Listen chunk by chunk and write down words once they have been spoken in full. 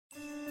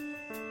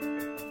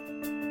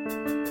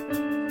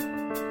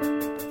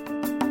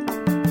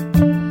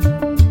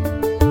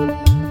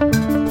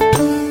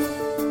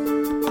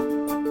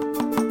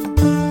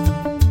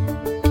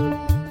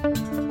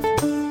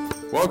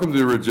Welcome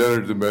to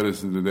Regenerative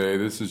Medicine Today.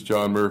 This is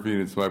John Murphy,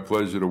 and it's my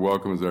pleasure to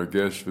welcome as our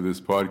guest for this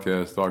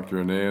podcast Dr.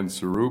 Anand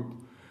Swarup.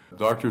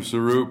 Dr.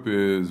 Swarup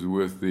is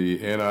with the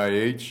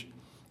NIH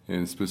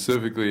and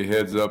specifically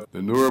heads up the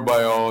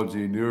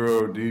Neurobiology,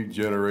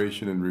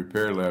 Neurodegeneration, and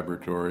Repair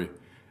Laboratory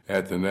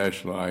at the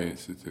National Eye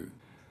Institute.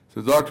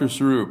 So, Dr.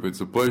 Swarup,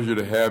 it's a pleasure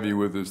to have you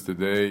with us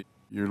today.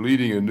 You're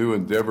leading a new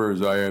endeavor,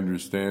 as I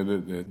understand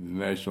it, at the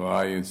National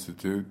Eye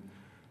Institute.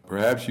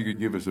 Perhaps you could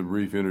give us a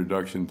brief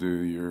introduction to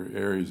your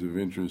areas of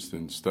interest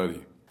and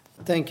study.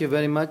 Thank you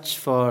very much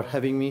for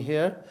having me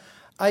here.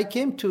 I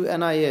came to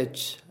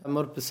NIH,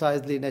 more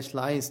precisely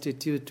National Eye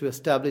Institute, to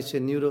establish a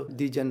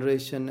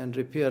neurodegeneration and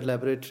repair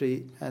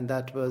laboratory, and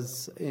that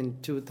was in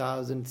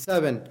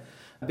 2007.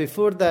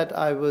 Before that,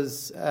 I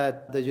was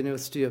at the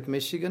University of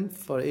Michigan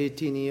for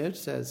 18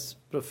 years as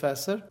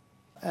professor.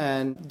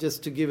 And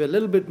just to give a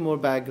little bit more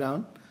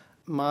background,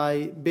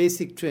 my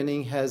basic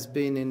training has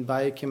been in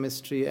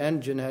biochemistry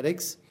and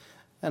genetics,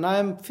 and I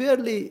am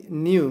fairly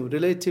new,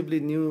 relatively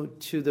new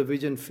to the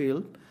vision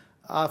field.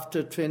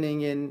 After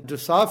training in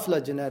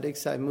Drosophila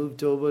genetics, I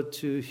moved over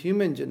to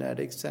human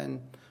genetics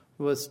and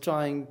was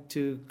trying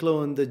to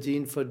clone the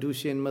gene for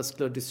Duchenne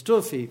muscular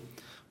dystrophy.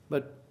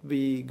 But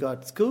we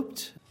got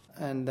scooped,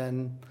 and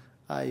then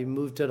I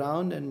moved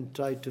around and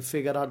tried to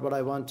figure out what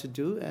I want to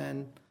do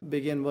and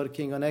began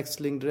working on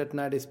X-linked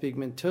retinitis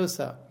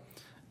pigmentosa.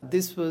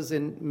 This was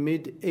in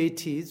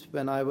mid-80s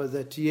when I was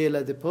at Yale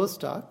as a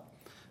postdoc,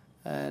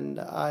 and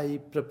I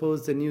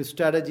proposed a new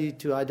strategy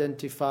to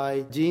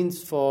identify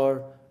genes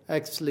for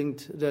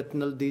X-linked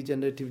retinal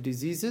degenerative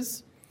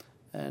diseases,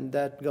 and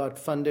that got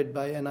funded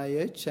by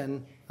NIH,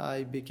 and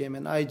I became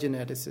an eye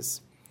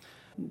geneticist.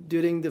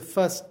 During the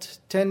first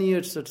 10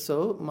 years or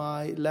so,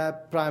 my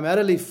lab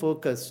primarily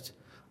focused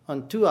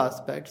on two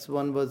aspects.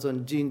 One was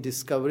on gene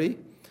discovery.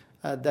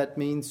 That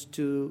means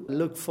to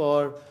look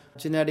for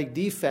genetic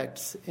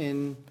defects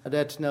in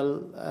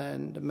retinal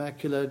and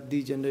macular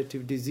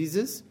degenerative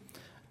diseases.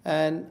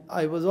 And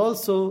I was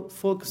also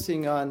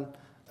focusing on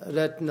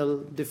retinal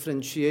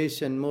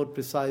differentiation, more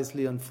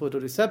precisely on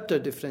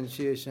photoreceptor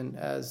differentiation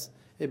as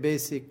a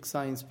basic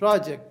science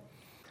project.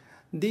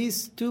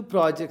 These two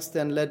projects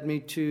then led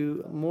me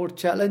to more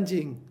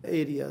challenging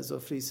areas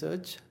of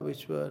research,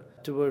 which were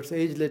towards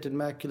age-related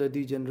macular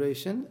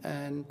degeneration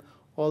and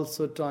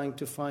also trying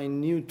to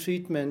find new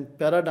treatment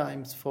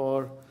paradigms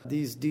for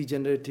these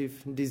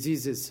degenerative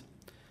diseases.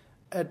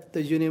 At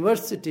the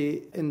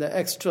university, in the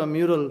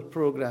extramural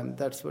program,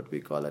 that's what we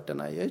call at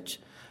NIH,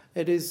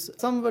 it is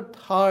somewhat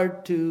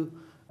hard to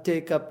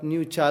take up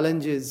new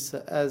challenges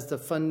as the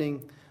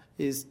funding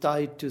is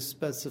tied to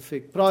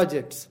specific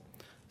projects.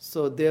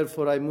 So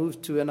therefore, I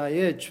moved to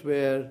NIH,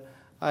 where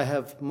I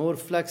have more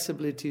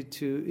flexibility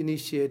to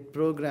initiate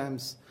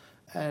programs,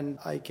 and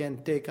I can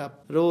take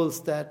up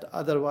roles that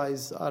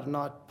otherwise are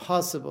not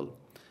possible.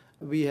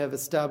 We have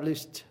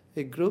established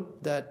a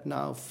group that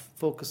now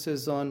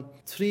focuses on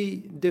three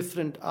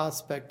different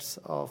aspects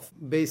of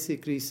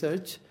basic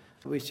research,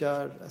 which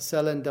are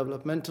cell and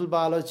developmental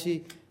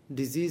biology,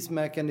 disease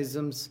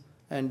mechanisms,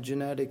 and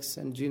genetics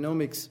and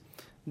genomics.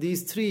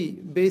 These three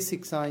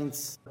basic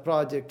science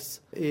projects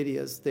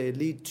areas, they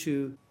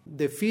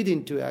feed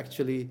into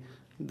actually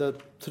the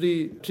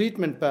three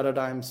treatment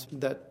paradigms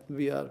that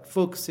we are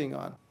focusing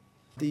on.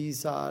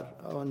 These are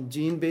on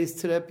gene-based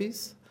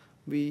therapies.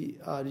 We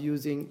are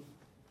using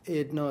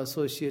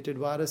adeno-associated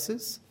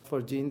viruses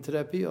for gene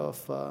therapy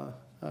of a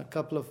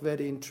couple of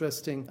very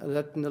interesting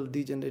retinal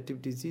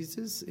degenerative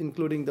diseases,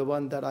 including the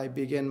one that I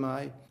began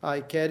my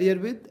eye career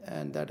with,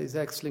 and that is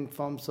X-linked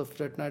forms of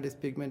retinitis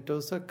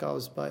pigmentosa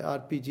caused by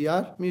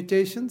RPGR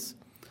mutations.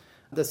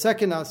 The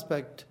second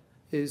aspect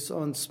is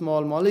on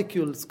small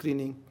molecule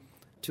screening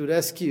to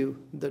rescue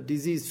the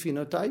disease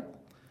phenotype.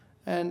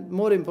 And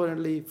more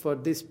importantly, for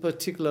this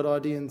particular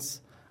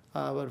audience,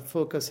 our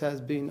focus has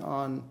been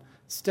on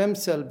stem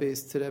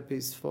cell-based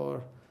therapies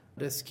for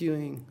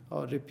rescuing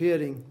or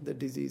repairing the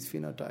disease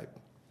phenotype.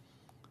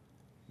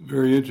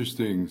 Very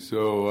interesting.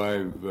 So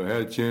I've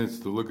had a chance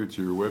to look at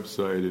your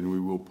website, and we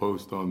will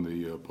post on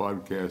the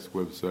podcast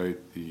website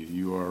the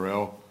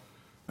URL.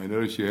 I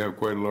notice you have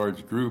quite a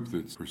large group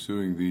that's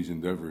pursuing these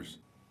endeavors.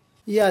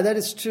 Yeah, that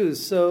is true.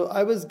 So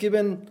I was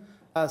given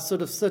a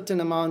sort of certain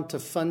amount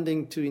of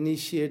funding to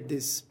initiate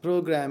this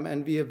program,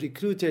 and we have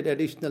recruited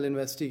additional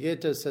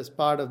investigators as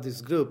part of this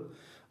group.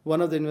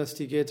 One of the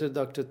investigators,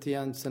 Dr.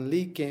 Tianchen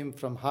Li, came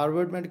from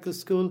Harvard Medical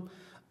School.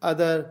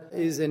 Other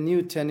is a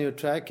new tenure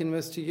track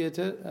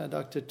investigator,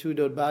 Dr.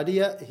 Tudor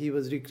Badia. He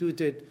was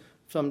recruited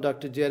from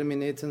Dr. Jeremy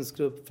Nathan's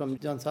group from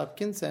Johns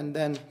Hopkins. And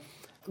then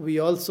we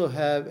also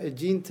have a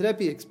gene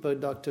therapy expert,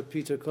 Dr.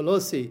 Peter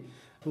Colosi,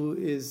 who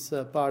is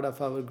part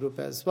of our group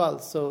as well.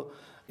 So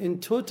in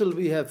total,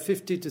 we have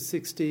 50 to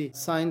 60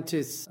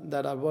 scientists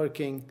that are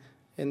working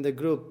in the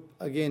group,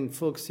 again,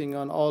 focusing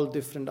on all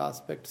different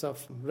aspects of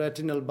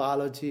retinal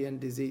biology and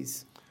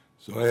disease.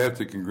 So I have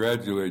to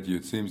congratulate you.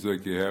 It seems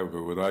like you have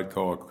what I'd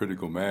call a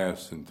critical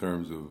mass in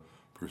terms of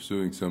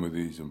pursuing some of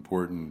these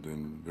important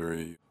and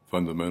very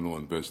fundamental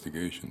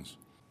investigations.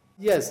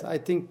 Yes, I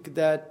think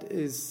that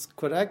is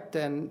correct.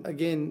 And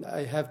again,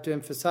 I have to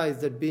emphasize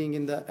that being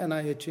in the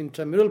NIH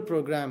intramural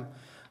program,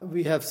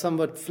 we have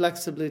somewhat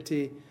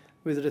flexibility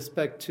with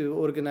respect to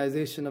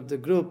organization of the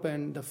group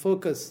and the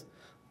focus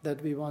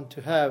that we want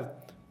to have.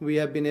 We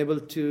have been able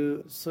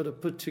to sort of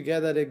put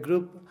together a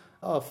group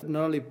of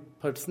not only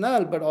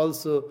personnel, but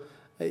also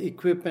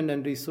equipment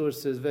and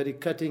resources, very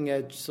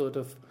cutting-edge sort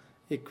of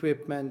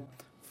equipment,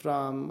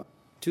 from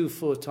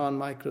 2-photon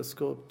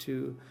microscope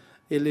to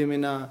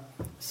Illumina,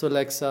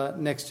 Solexa,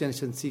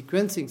 next-generation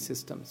sequencing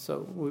system.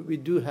 So we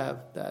do have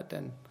that.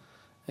 And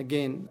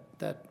again,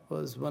 that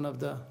was one of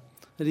the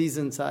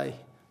reasons I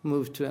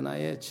moved to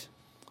NIH.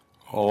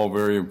 All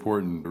very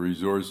important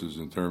resources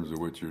in terms of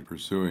what you're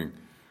pursuing.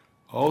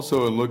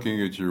 Also, in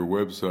looking at your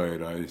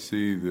website, I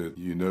see that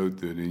you note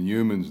that in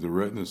humans, the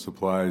retina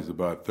supplies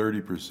about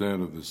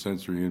 30% of the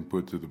sensory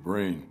input to the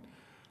brain.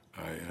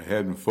 I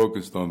hadn't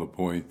focused on the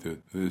point that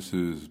this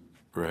is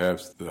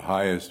perhaps the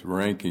highest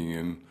ranking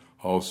in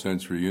all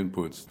sensory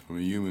inputs from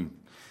a human.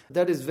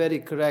 That is very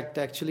correct.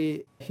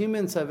 Actually,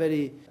 humans are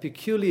very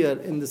peculiar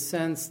in the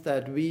sense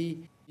that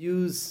we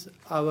use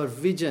our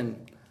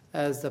vision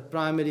as the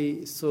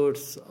primary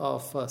source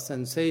of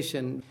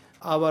sensation.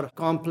 Our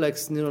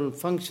complex neural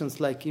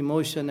functions like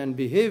emotion and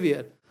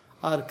behavior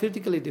are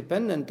critically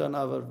dependent on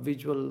our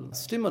visual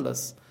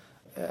stimulus.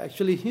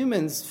 Actually,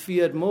 humans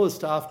fear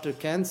most after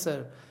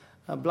cancer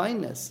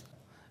blindness.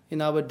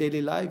 In our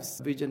daily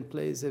lives, vision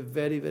plays a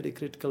very, very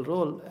critical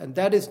role. And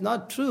that is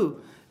not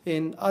true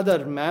in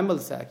other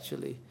mammals,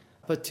 actually,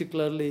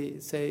 particularly,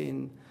 say,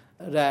 in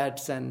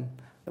rats and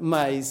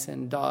mice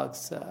and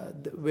dogs,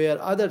 where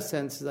other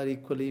senses are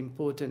equally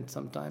important,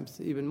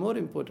 sometimes even more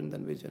important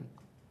than vision.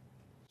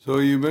 So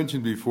you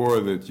mentioned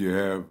before that you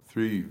have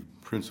three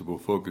principal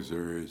focus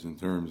areas in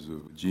terms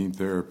of gene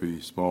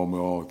therapy, small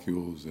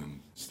molecules,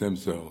 and stem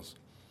cells.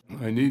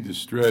 I need to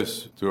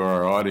stress to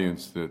our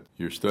audience that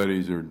your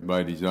studies are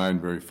by design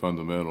very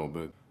fundamental,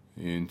 but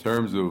in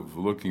terms of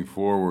looking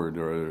forward,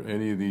 are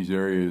any of these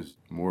areas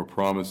more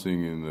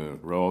promising in the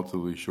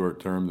relatively short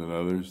term than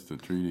others to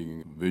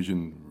treating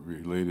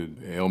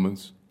vision-related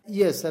ailments?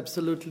 Yes,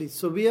 absolutely.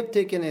 So we have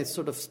taken a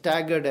sort of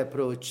staggered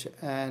approach,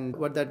 and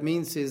what that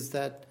means is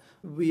that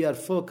we are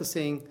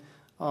focusing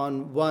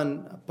on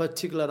one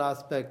particular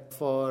aspect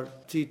for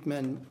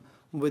treatment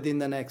within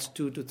the next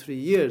 2 to 3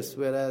 years,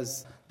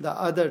 whereas the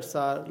others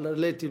are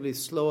relatively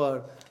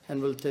slower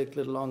and will take a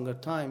little longer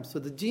time. So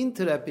the gene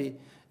therapy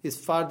is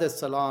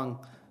farthest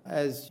along.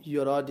 As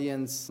your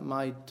audience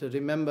might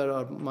remember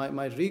or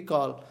might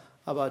recall,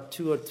 about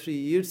 2 or 3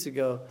 years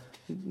ago,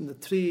 the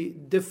 3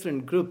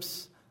 different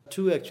groups,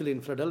 2 actually in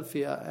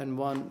Philadelphia and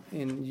 1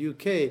 in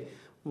UK,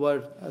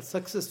 were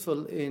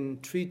successful in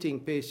treating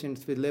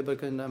patients with Leber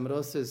condyle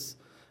amaurosis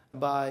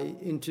by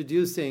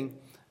introducing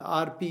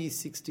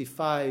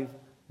RPE65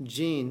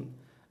 gene.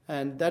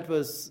 And that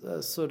was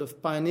a sort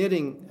of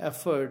pioneering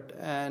effort.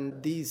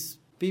 And these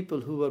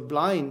people who were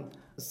blind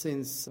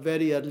since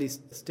very early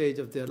stage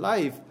of their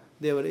life,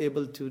 they were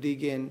able to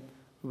regain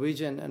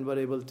vision and were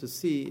able to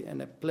see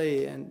and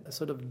play and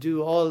sort of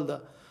do all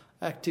the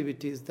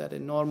activities that a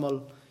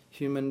normal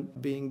human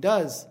being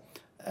does.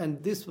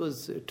 And this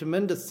was a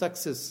tremendous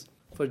success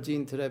for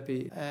gene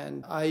therapy.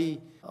 And eye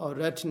or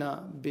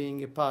retina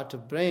being a part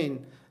of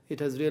brain, it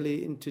has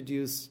really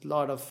introduced a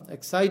lot of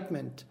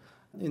excitement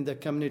in the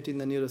community, in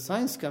the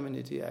neuroscience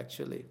community,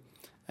 actually.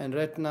 And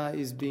retina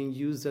is being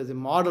used as a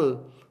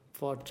model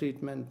for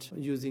treatment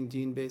using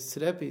gene-based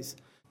therapies.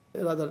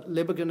 Rather,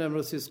 Leber condyle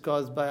amaurosis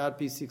caused by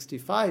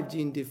RPE65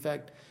 gene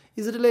defect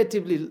is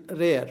relatively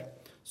rare.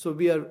 So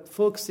we are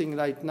focusing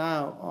right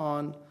now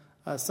on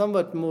a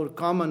somewhat more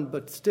common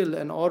but still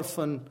an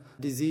orphan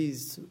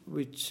disease,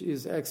 which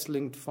is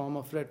X-linked form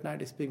of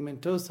retinitis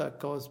pigmentosa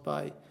caused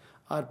by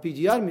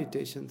RPGR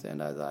mutations.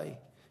 And as I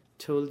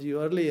told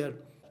you earlier,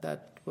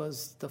 that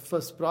was the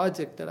first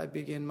project that I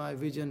began my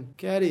vision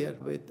career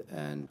with.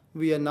 And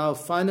we are now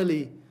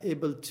finally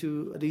able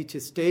to reach a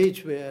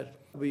stage where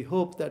we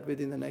hope that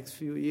within the next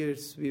few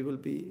years we will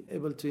be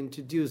able to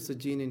introduce the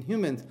gene in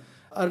humans.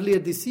 Earlier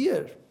this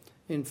year,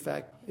 in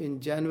fact, in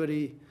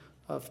January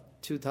of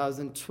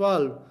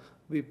 2012,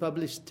 we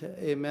published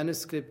a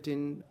manuscript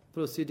in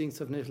Proceedings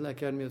of National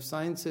Academy of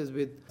Sciences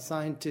with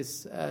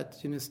scientists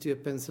at University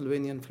of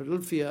Pennsylvania in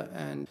Philadelphia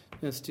and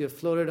University of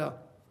Florida,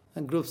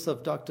 and groups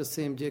of Dr.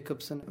 Sam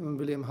Jacobson and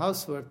William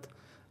Hauswirth,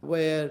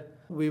 where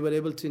we were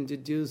able to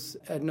introduce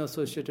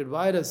adeno-associated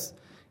virus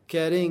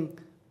carrying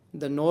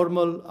the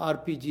normal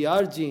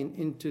RPGR gene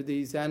into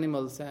these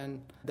animals,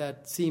 and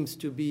that seems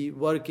to be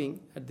working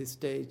at this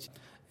stage.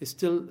 It's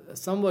still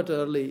somewhat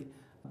early,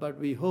 but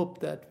we hope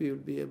that we will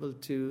be able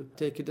to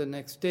take it to the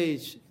next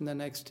stage in the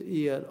next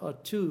year or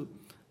 2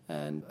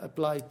 and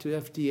apply to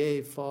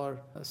FDA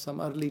for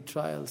some early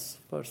trials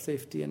for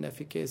safety and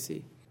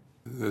efficacy.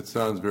 That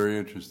sounds very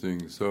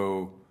interesting.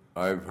 So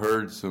I've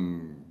heard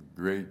some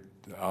great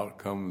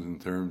outcomes in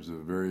terms of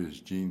various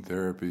gene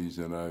therapies,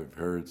 and I've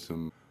heard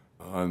some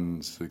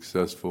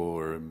unsuccessful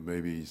or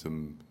maybe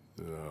some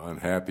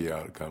unhappy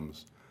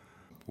outcomes.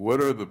 What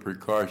are the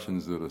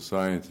precautions that a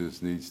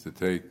scientist needs to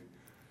take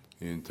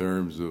in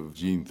terms of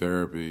gene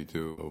therapy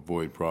to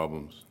avoid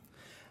problems?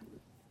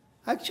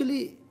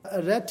 Actually,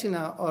 a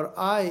retina or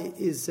eye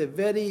is a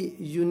very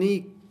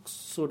unique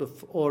sort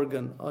of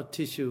organ or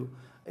tissue.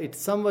 It's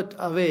somewhat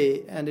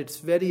away and it's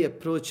very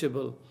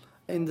approachable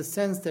in the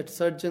sense that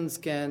surgeons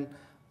can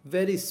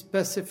very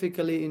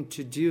specifically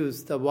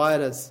introduce the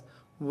virus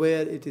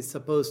where it is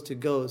supposed to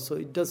go. So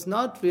it does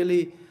not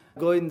really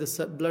go in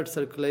the blood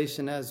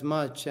circulation as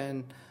much,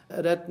 and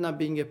retina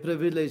being a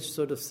privileged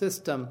sort of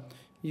system,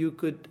 you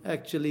could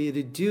actually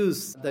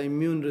reduce the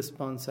immune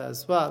response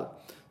as well.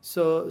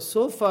 So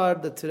far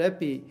the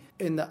therapy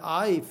in the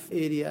eye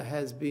area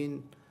has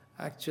been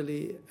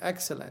actually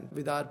excellent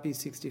with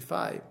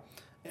RP65.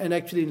 And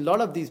actually a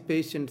lot of these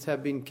patients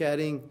have been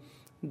carrying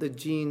the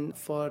gene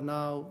for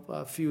now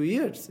a few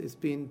years. It's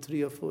been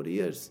 3 or 4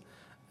 years,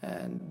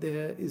 and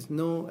there is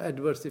no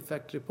adverse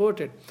effect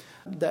reported.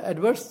 The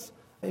adverse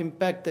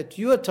impact that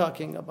you are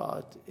talking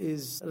about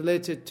is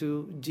related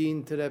to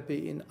gene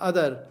therapy in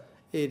other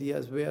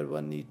areas where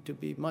one needs to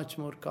be much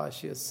more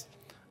cautious.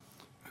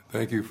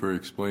 Thank you for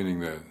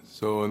explaining that.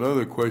 So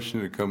another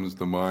question that comes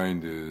to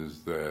mind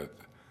is that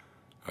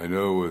I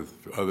know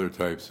with other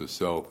types of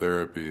cell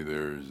therapy,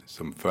 there's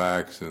some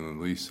facts and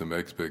at least some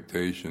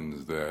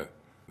expectations that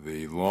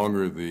the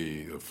longer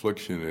the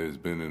affliction has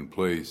been in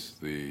place,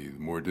 the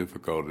more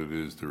difficult it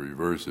is to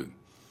reverse it.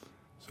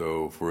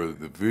 So for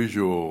the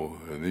visual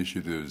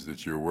initiatives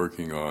that you're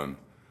working on,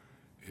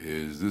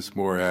 is this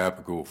more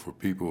applicable for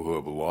people who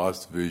have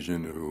lost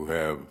vision, who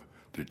have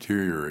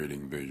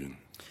deteriorating vision?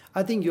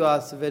 I think you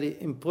asked a very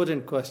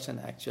important question,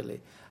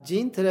 actually.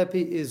 Gene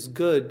therapy is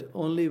good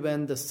only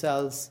when the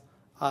cells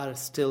are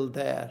still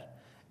there.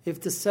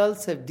 If the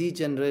cells have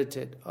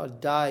degenerated or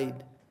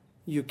died,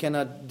 you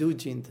cannot do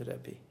gene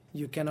therapy.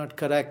 You cannot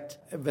correct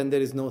when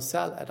there is no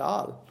cell at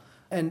all.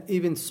 And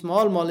even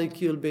small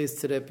molecule-based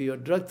therapy or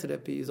drug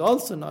therapy is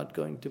also not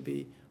going to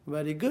be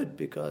very good,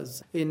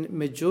 because in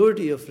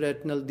majority of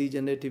retinal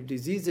degenerative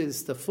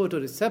diseases, the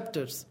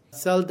photoreceptors,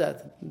 cell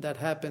death that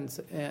happens,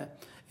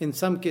 in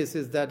some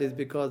cases that is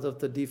because of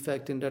the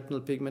defect in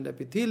retinal pigment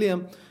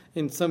epithelium.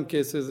 In some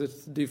cases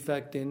it's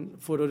defect in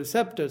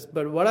photoreceptors.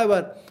 But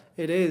whatever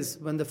it is,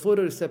 when the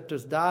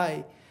photoreceptors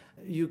die,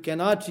 you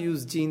cannot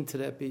use gene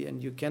therapy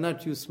and you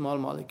cannot use small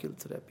molecule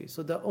therapy.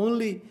 So the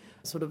only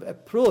sort of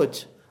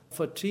approach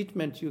for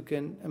treatment you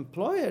can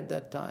employ at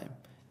that time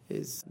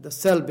is the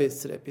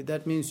cell-based therapy.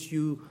 That means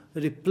you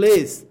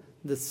replace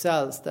the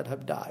cells that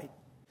have died.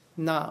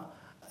 Now,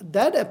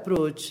 that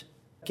approach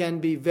can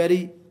be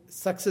very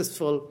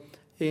successful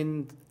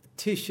in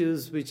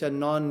tissues which are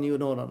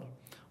non-neuronal,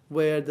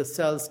 where the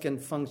cells can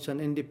function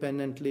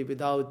independently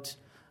without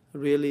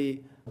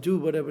really do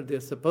whatever they're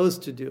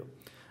supposed to do.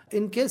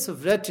 In case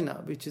of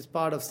retina, which is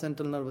part of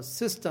central nervous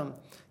system,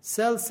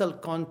 cell-cell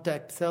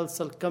contact,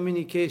 cell-cell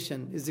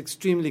communication is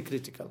extremely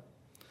critical.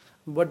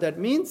 What that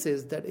means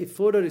is that if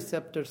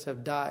photoreceptors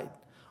have died,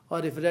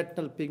 or if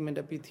retinal pigment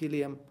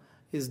epithelium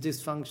is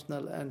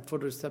dysfunctional and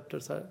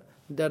photoreceptors are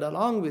dead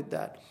along with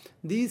that,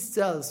 these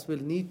cells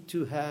will need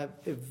to have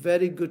a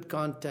very good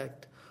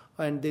contact,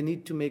 and they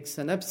need to make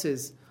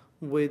synapses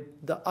with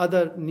the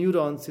other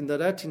neurons in the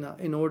retina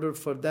in order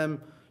for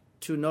them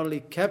to not only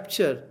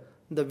capture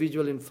the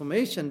visual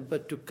information,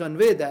 but to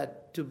convey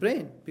that to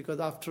brain. Because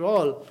after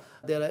all,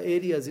 there are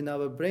areas in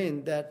our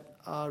brain that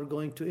are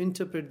going to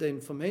interpret the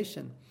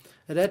information.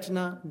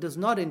 Retina does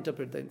not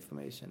interpret the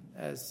information.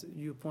 As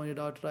you pointed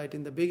out right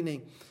in the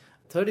beginning,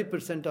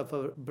 30% of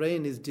our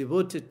brain is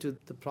devoted to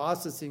the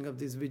processing of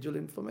this visual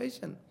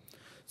information.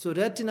 So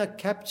retina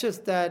captures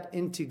that,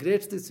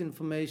 integrates this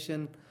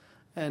information,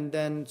 and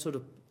then sort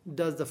of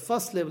does the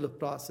first level of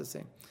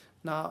processing.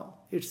 Now,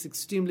 it's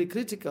extremely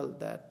critical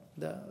that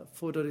the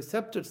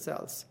photoreceptor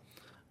cells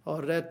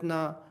or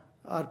retina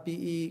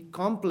RPE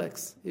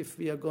complex, if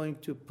we are going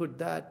to put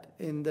that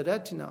in the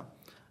retina,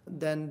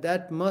 then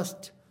that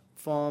must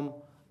form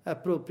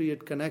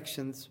appropriate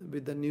connections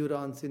with the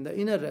neurons in the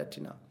inner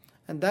retina.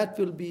 And that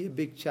will be a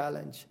big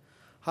challenge.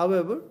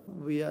 However,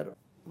 we are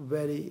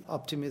very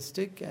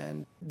optimistic,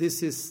 and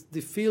this is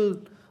the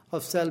field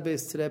of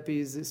cell-based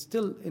therapies is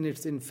still in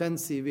its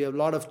infancy. We have a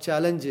lot of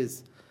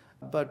challenges.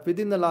 But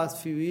within the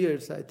last few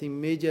years, I think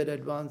major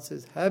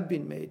advances have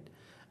been made.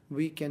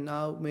 We can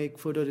now make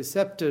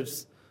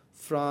photoreceptors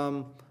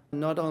from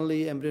not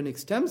only embryonic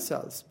stem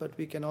cells, but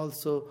we can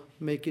also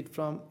make it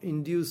from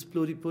induced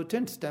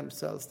pluripotent stem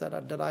cells that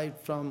are derived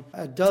from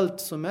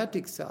adult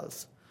somatic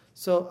cells.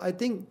 So I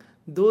think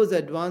those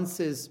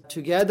advances,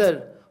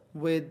 together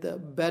with a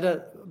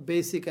better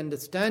basic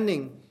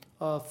understanding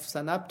of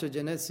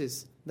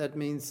synaptogenesis, that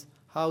means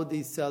how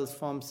these cells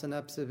form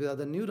synapses with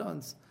other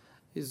neurons,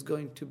 is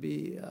going to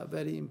be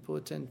very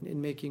important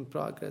in making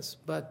progress.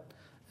 But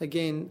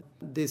again,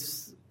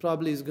 this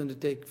probably is going to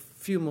take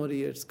few more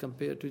years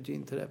compared to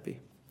gene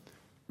therapy.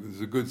 This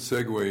is a good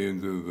segue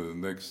into the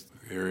next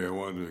area I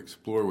wanted to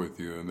explore with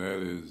you, and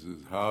that is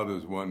how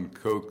does one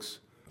coax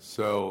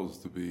cells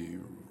to be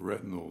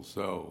retinal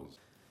cells?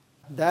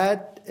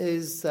 That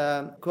is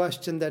a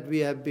question that we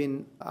have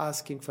been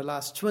asking for the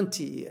last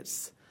 20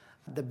 years.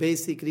 The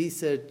basic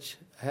research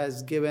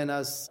has given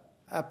us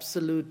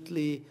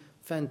absolutely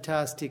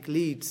fantastic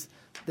leads.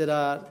 There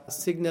are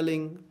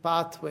signaling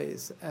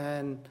pathways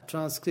and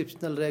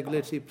transcriptional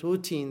regulatory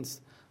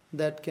proteins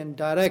that can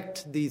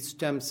direct these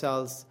stem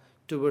cells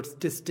towards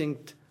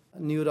distinct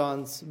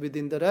neurons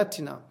within the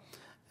retina.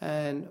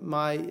 And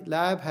my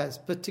lab has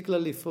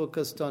particularly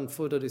focused on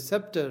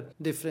photoreceptor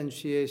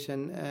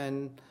differentiation,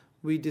 and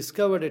we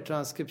discovered a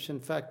transcription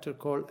factor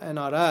called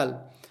NRL.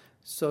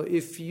 So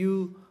if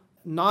you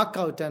knock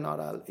out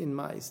NRL in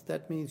mice,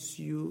 that means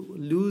you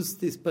lose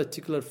this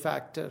particular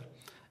factor,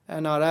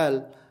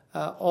 NRL,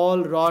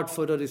 all rod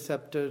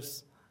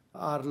photoreceptors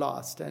are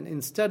lost. And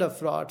instead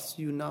of rods,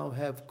 you now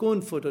have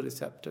cone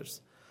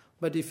photoreceptors.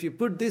 But if you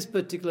put this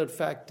particular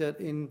factor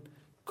in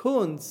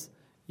cones,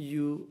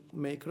 you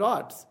make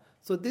rods.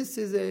 So this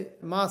is a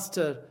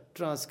master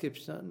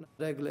transcription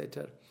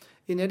regulator.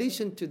 In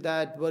addition to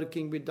that,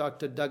 working with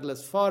Dr.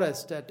 Douglas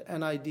Forrest at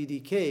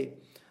NIDDK,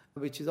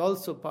 which is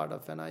also part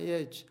of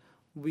NIH,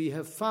 we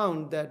have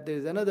found that there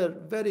is another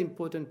very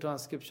important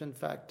transcription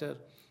factor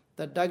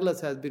that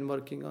Douglas has been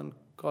working on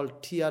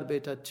called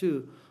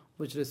TR-beta2,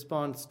 which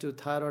responds to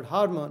thyroid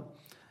hormone.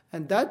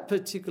 And that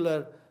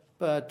particular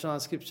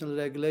transcriptional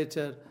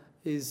regulator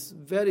is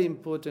very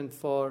important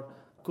for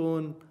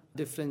cone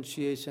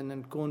differentiation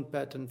and cone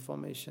pattern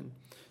formation.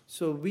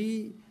 So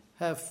we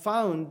have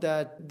found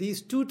that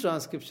these two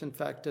transcription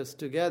factors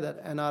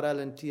together, NRL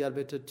and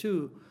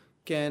TR-beta2,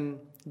 can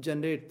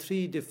generate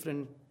three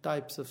different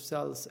types of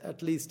cells,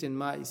 at least in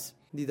mice.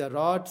 These are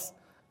rods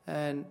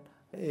and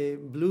a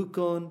blue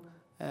cone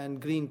and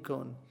green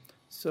cone.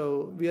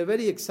 So we are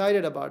very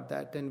excited about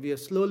that, and we are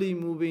slowly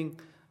moving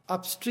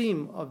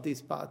upstream of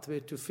this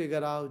pathway to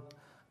figure out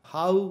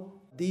how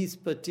these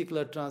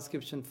particular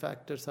transcription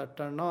factors are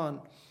turned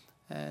on,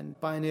 and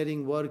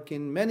pioneering work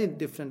in many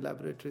different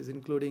laboratories,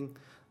 including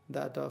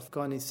that of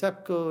Connie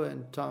Sepko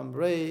and Tom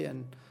Ray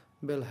and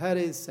Bill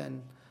Harris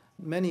and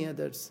many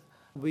others.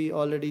 We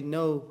already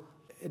know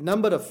a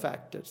number of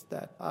factors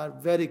that are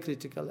very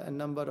critical, a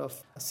number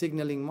of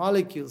signaling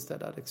molecules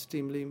that are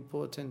extremely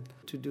important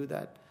to do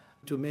that,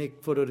 to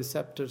make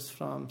photoreceptors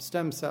from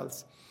stem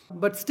cells.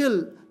 But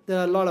still, there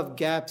are a lot of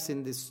gaps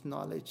in this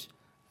knowledge,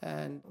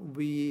 and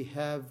we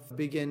have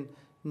begun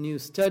new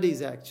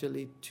studies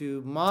actually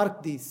to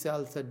mark these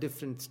cells at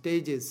different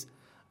stages,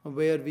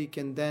 where we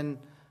can then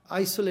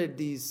isolate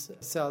these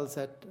cells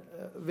at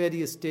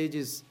various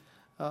stages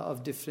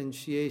of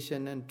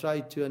differentiation and try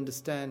to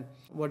understand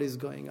what is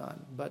going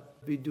on. But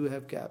we do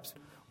have gaps.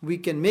 We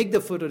can make the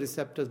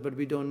photoreceptors, but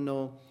we don't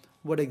know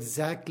what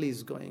exactly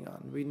is going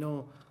on. We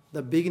know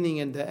the beginning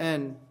and the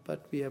end,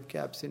 but we have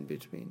gaps in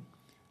between.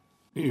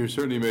 You're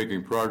certainly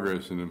making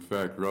progress, and in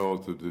fact,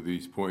 relative to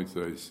these points,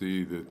 I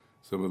see that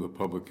some of the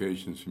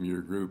publications from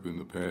your group in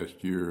the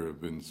past year have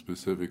been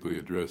specifically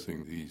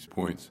addressing these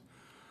points.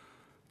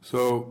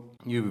 So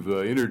you've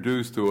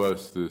introduced to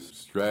us the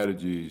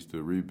strategies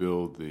to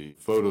rebuild the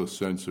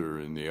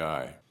photosensor in the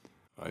eye.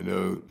 I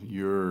know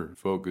your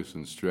focus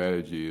and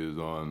strategy is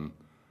on,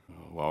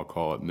 well, I'll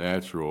call it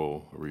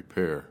natural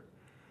repair.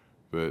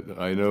 But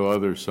I know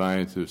other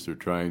scientists are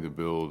trying to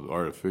build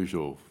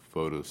artificial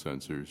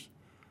photosensors.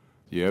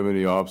 Do you have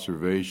any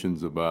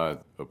observations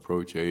about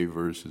approach A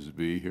versus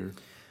B here?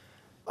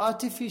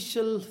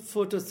 Artificial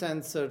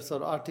photosensors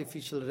or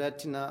artificial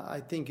retina, I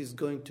think, is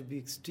going to be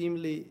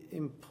extremely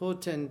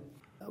important,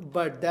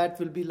 but that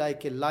will be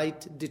like a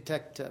light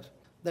detector.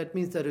 That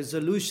means the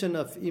resolution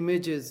of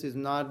images is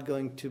not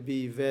going to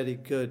be very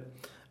good.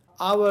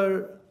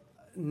 Our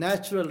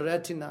natural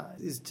retina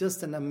is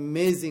just an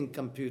amazing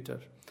computer,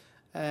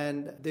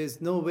 and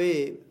there's no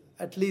way,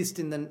 at least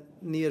in the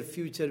near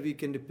future, we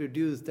can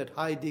reproduce that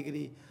high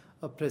degree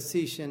of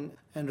precision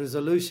and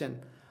resolution.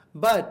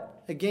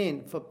 But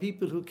again, for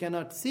people who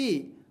cannot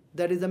see,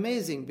 that is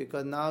amazing,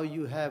 because now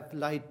you have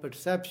light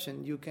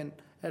perception. You can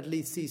at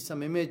least see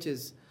some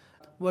images.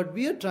 What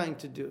we are trying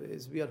to do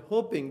is we are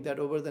hoping that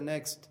over the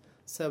next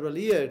several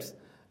years,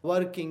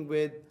 working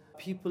with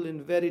people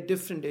in very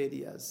different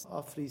areas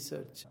of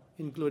research,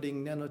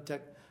 including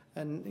nanotech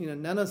and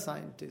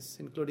nanoscientists,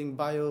 including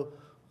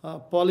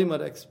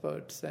polymer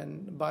experts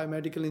and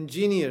biomedical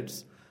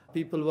engineers,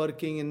 people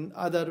working in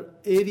other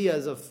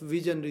areas of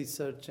vision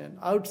research and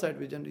outside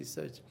vision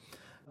research,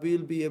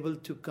 we'll be able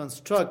to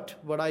construct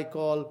what I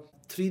call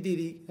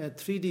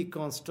 3D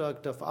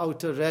construct of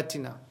outer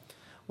retina.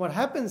 What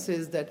happens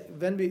is that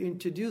when we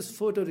introduce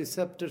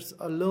photoreceptors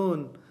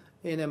alone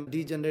in a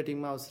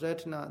degenerating mouse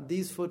retina,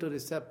 these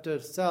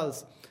photoreceptor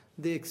cells,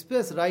 they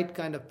express right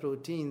kind of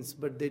proteins,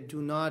 but they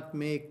do not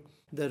make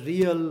the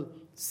real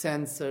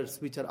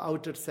sensors, which are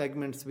outer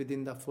segments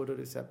within the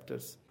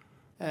photoreceptors.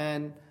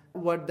 And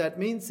What that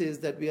means is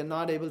that we are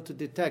not able to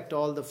detect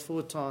all the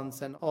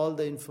photons and all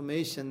the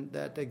information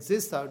that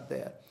exists out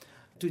there.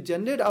 To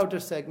generate outer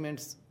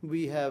segments,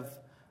 we have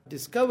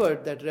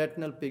discovered that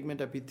retinal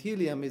pigment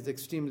epithelium is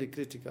extremely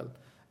critical.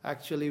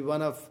 Actually,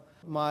 one of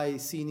my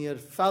senior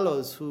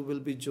fellows who will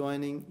be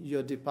joining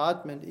your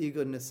department,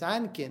 Igor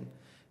Nisankin,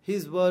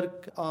 his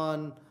work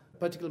on a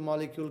particular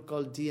molecule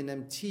called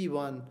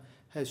DNMT1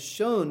 has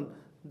shown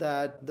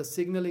that the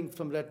signaling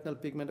from retinal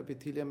pigment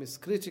epithelium is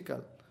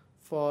critical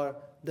for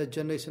the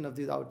generation of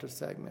these outer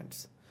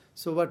segments.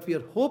 So what we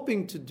are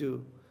hoping to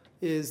do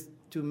is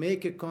to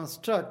make a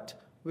construct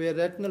where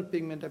retinal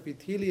pigment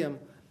epithelium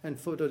and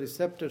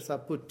photoreceptors are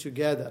put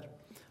together.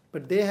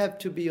 But they have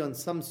to be on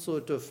some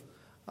sort of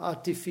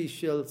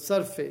artificial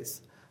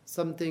surface,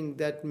 something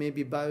that may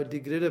be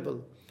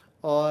biodegradable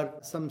or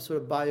some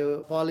sort of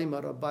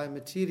biopolymer or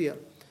biomaterial.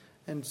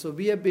 And so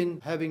we have been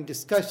having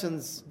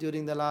discussions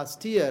during the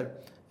last year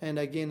and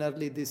again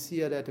early this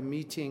year at a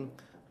meeting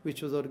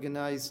which was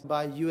organized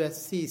by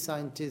USC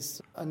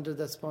scientists under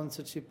the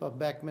sponsorship of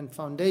Beckman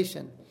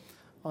Foundation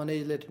on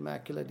age-related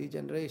macular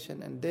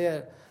degeneration. And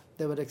there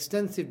were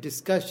extensive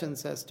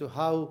discussions as to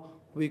how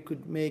we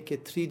could make a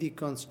 3D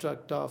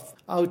construct of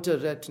outer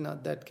retina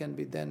that can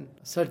be then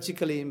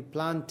surgically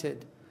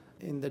implanted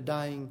in the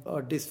dying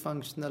or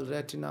dysfunctional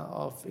retina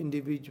of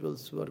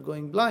individuals who are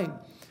going blind.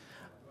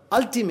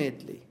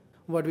 Ultimately,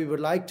 what we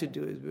would like to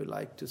do is we would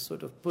like to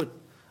sort of put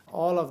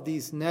all of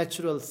these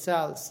natural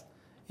cells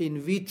in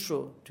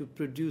vitro to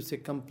produce a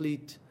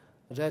complete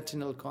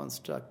retinal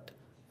construct,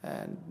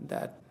 and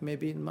that may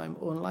be in my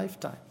own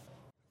lifetime.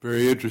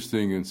 Very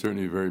interesting and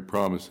certainly very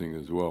promising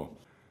as well.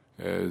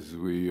 As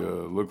we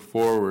look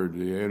forward,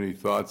 do you have any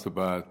thoughts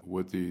about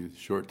what the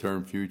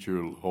short-term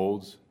future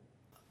holds?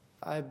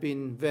 I've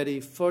been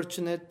very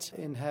fortunate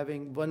in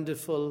having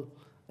wonderful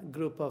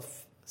group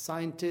of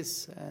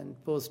scientists and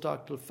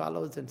postdoctoral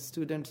fellows and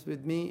students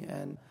with me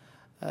and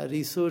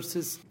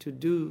resources to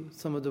do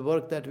some of the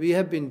work that we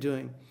have been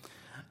doing.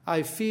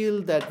 I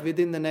feel that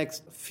within the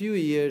next few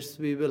years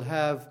we will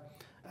have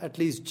at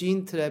least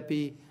gene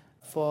therapy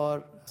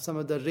for some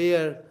of the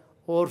rare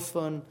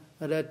orphan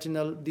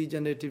retinal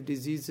degenerative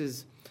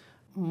diseases.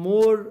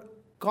 More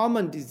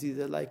common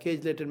diseases like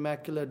age-related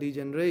macular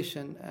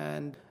degeneration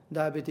and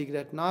diabetic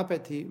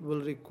retinopathy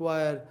will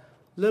require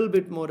a little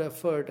bit more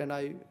effort, and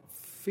I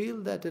feel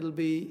that it'll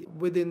be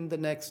within the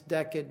next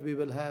decade we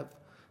will have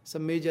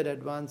some major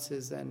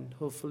advances and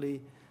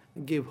hopefully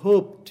give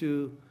hope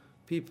to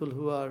people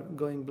who are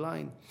going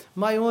blind.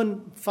 My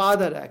own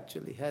father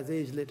actually has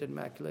age-related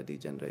macular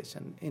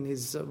degeneration. In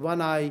his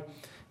one eye,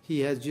 he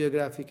has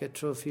geographic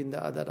atrophy. In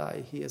the other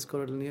eye, he has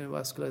choroidal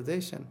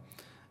neovascularization.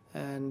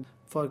 And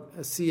for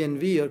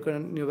CNV or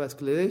choroidal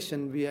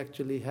neovascularization, we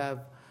actually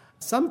have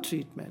some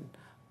treatment,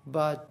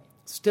 but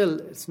still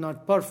it's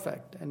not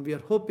perfect. And we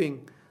are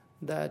hoping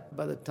that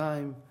by the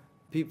time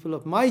people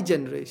of my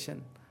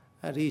generation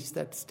reach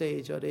that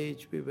stage or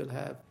age, we will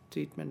have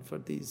treatment for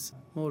these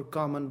more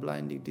common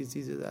blinding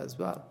diseases as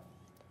well.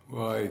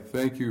 Well, I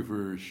thank you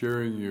for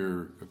sharing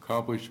your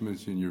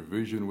accomplishments and your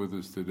vision with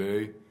us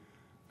today.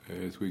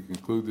 As we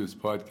conclude this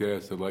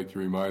podcast, I'd like to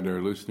remind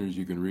our listeners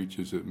you can reach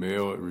us at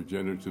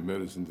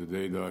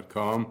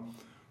mail@regenerativemedicinetoday.com.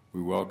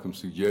 We welcome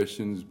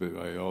suggestions, but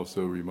I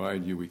also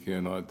remind you we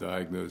cannot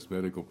diagnose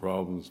medical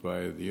problems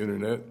via the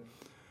internet.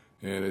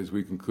 And as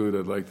we conclude,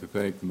 I'd like to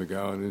thank the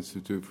McGowan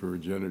Institute for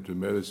Regenerative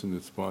Medicine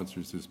that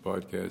sponsors this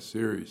podcast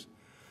series.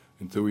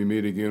 Until we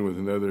meet again with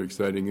another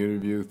exciting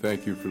interview,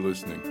 thank you for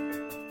listening.